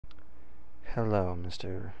Hello,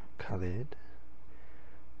 Mr. Khalid.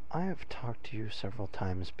 I have talked to you several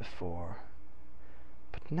times before,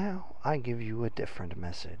 but now I give you a different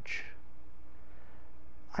message.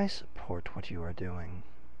 I support what you are doing.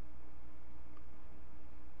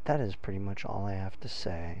 That is pretty much all I have to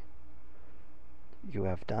say. You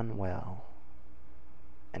have done well,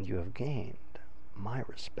 and you have gained my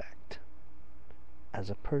respect as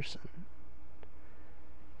a person.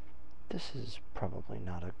 This is probably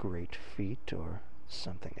not a great feat or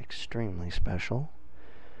something extremely special,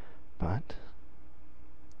 but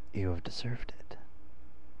you have deserved it.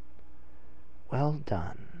 Well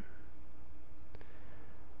done.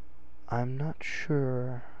 I'm not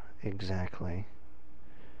sure exactly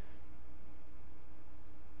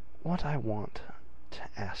what I want to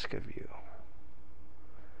ask of you,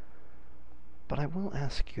 but I will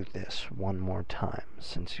ask you this one more time,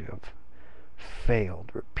 since you have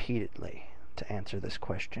failed repeatedly to answer this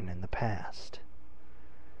question in the past.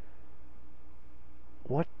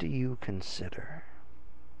 What do you consider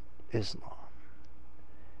Islam,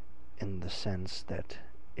 in the sense that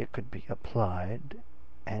it could be applied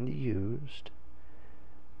and used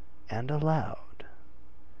and allowed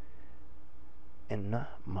in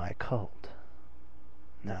my cult?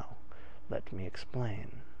 Now, let me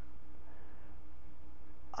explain.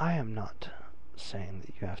 I am not saying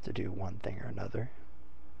that you have to do one thing or another.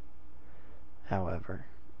 However,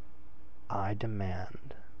 I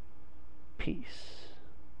demand peace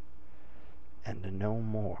and no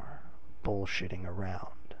more bullshitting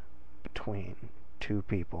around between two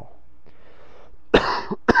people.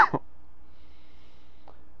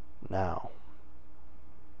 Now,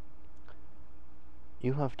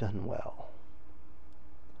 you have done well.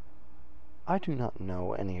 I do not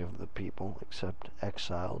know any of the people except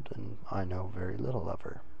Exiled, and I know very little of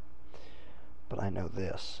her. But I know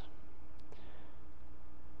this.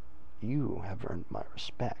 You have earned my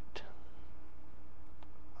respect.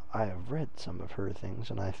 I have read some of her things,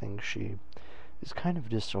 and I think she is kind of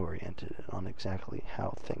disoriented on exactly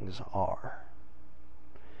how things are.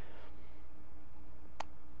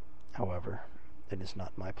 However, it is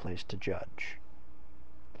not my place to judge.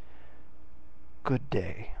 Good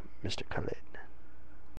day, Mr. Khalid.